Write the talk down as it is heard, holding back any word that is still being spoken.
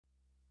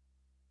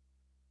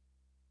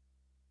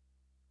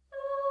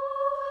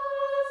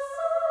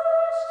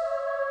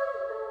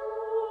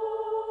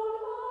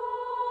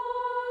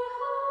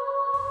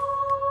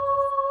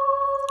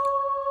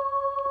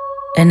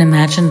An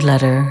imagined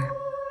letter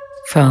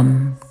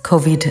from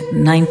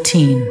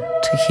Covid-19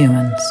 to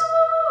humans.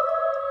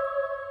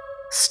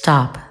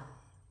 Stop.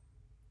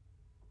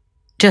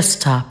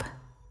 Just stop.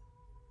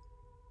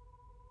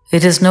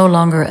 It is no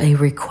longer a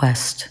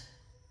request.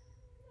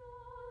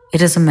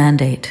 It is a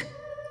mandate.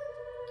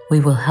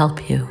 We will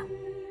help you.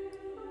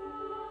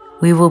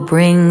 We will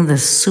bring the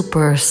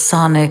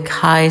supersonic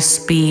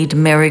high-speed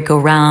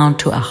merry-go-round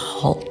to a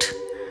halt.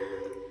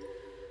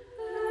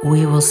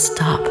 We will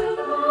stop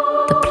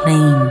the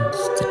planes,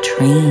 the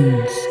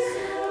trains,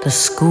 the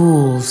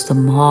schools, the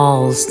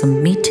malls, the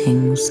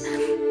meetings,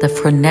 the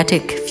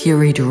frenetic,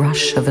 furied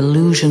rush of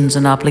illusions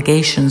and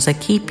obligations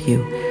that keep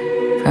you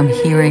from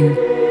hearing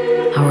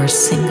our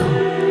single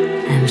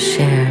and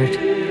shared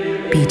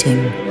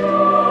beating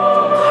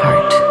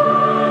heart,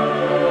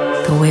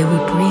 the way we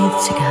breathe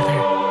together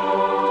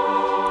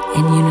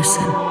in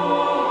unison.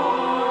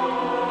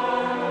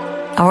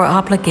 Our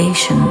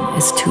obligation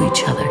is to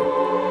each other,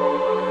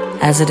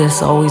 as it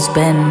has always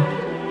been,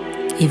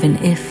 even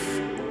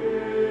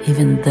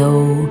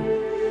though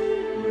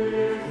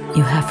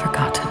you have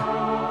forgotten.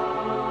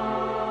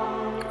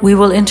 We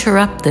will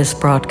interrupt this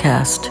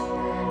broadcast,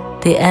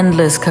 the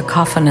endless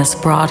cacophonous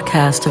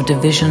broadcast of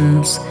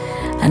divisions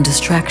and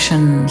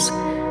distractions,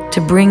 to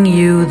bring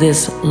you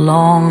this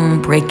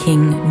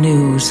long-breaking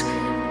news.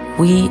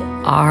 We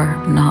are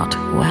not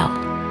well.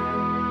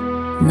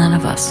 None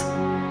of us.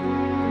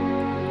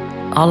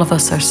 All of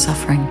us are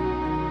suffering.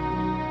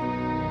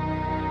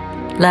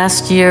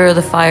 Last year,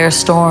 the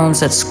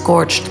firestorms that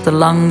scorched the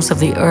lungs of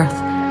the earth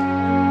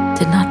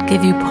did not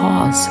give you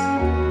pause,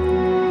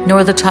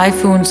 nor the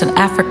typhoons in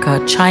Africa,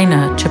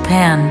 China,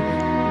 Japan,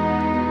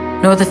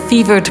 nor the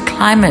fevered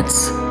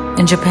climates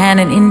in Japan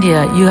and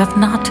India. You have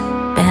not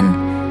been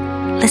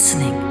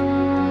listening.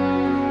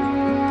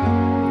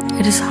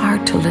 It is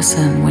hard to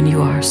listen when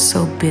you are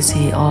so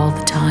busy all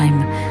the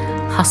time,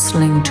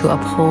 hustling to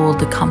uphold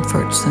the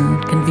comforts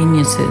and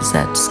conveniences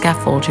that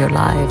scaffold your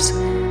lives.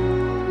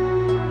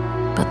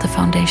 But the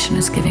foundation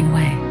is giving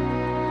way,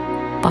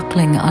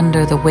 buckling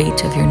under the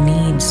weight of your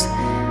needs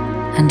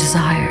and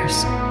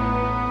desires.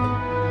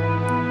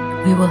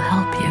 We will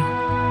help you.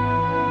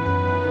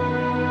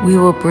 We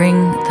will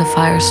bring the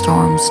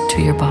firestorms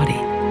to your body.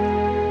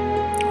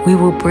 We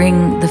will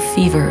bring the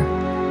fever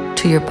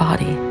to your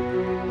body.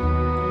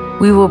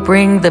 We will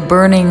bring the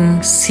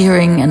burning,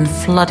 searing, and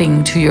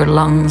flooding to your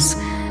lungs,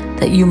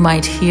 that you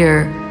might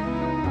hear,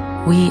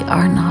 we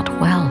are not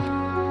well.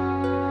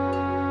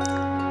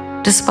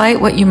 Despite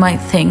what you might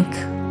think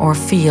or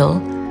feel,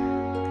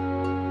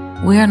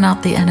 we are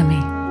not the enemy.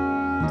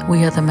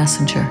 We are the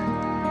messenger.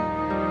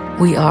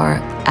 We are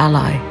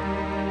ally.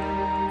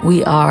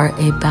 We are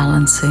a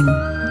balancing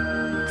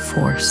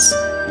force.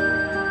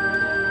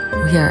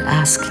 We are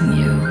asking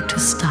you to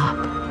stop,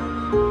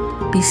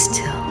 be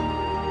still,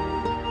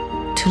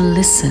 to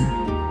listen,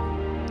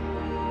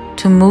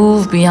 to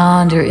move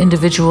beyond your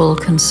individual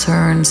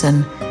concerns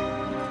and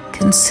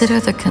consider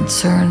the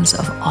concerns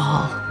of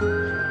all.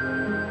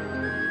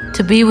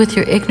 To be with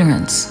your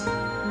ignorance,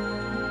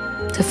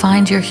 to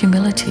find your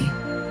humility,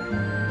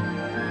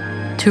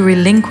 to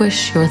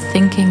relinquish your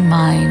thinking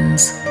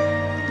minds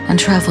and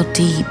travel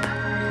deep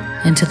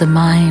into the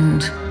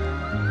mind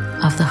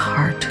of the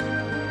heart,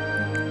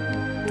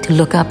 to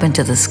look up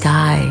into the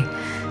sky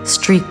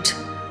streaked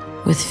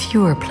with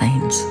fewer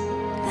planes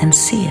and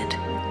see it,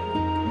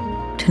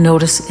 to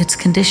notice its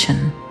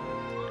condition,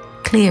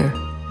 clear,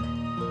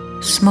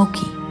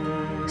 smoky,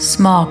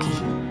 smoggy,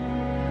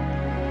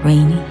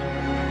 rainy.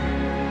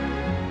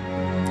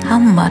 How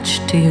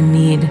much do you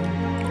need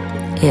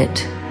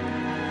it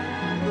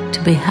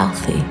to be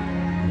healthy,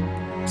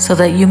 so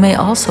that you may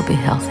also be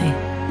healthy?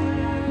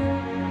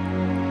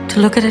 To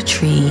look at a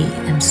tree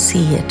and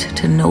see it,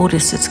 to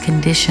notice its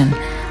condition.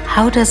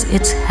 How does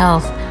its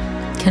health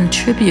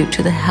contribute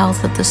to the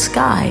health of the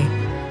sky,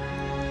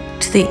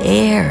 to the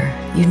air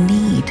you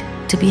need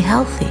to be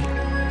healthy?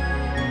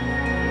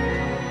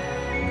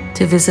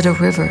 To visit a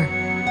river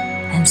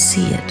and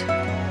see it,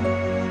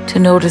 to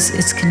notice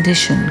its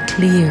condition,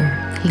 clear,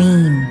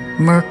 clean,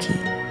 murky,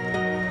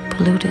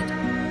 polluted.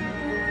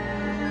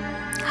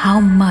 How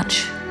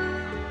much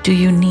do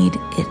you need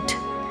it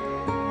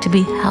to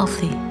be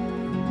healthy,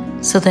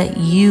 so that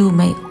you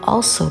may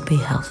also be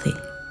healthy?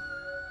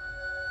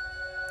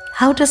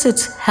 How does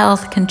its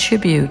health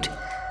contribute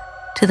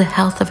to the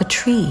health of a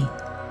tree,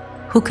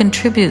 who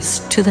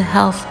contributes to the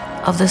health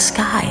of the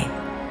sky,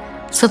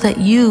 so that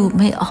you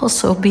may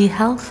also be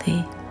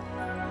healthy?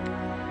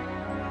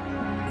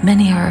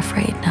 Many are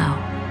afraid now.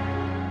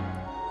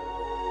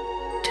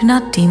 Do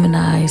not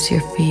demonize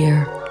your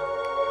fear,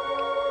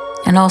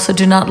 and also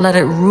do not let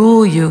it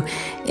rule you.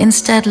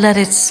 Instead, let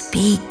it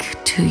speak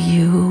to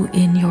you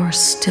in your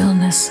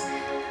stillness.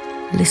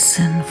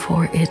 Listen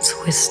for its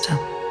wisdom.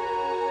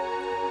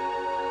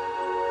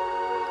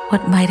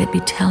 What might it be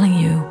telling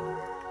you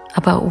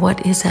about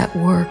what is at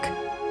work,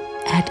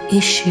 at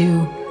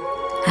issue,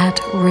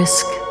 at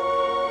risk,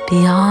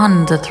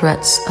 beyond the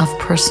threats of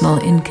personal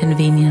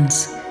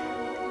inconvenience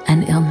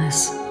and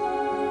illness?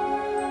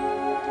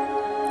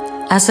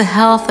 As the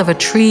health of a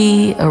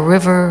tree, a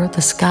river,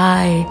 the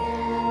sky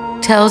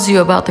tells you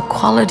about the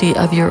quality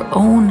of your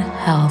own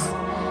health,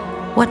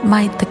 what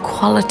might the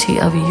quality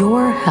of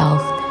your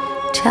health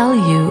tell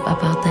you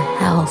about the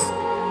health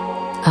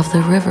of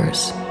the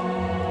rivers,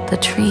 the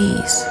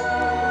trees,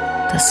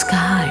 the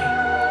sky,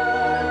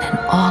 and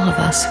all of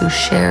us who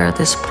share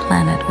this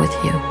planet with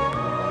you?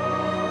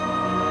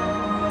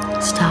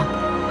 Stop.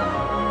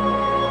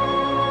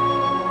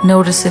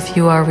 Notice if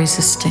you are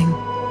resisting.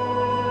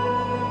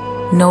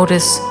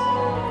 Notice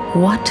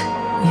what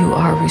you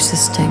are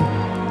resisting.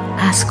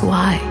 Ask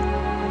why.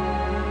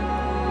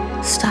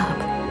 Stop.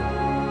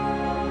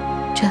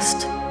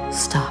 Just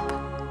stop.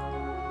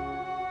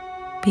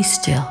 Be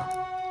still.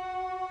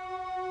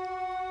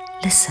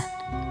 Listen.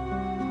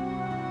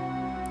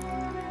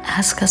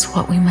 Ask us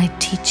what we might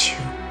teach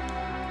you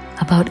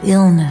about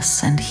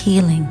illness and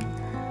healing,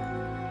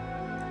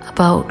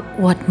 about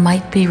what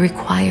might be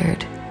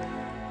required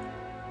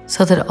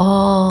so that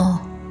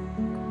all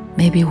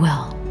may be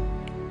well.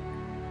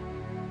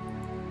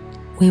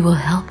 We will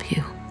help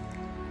you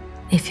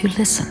if you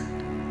listen.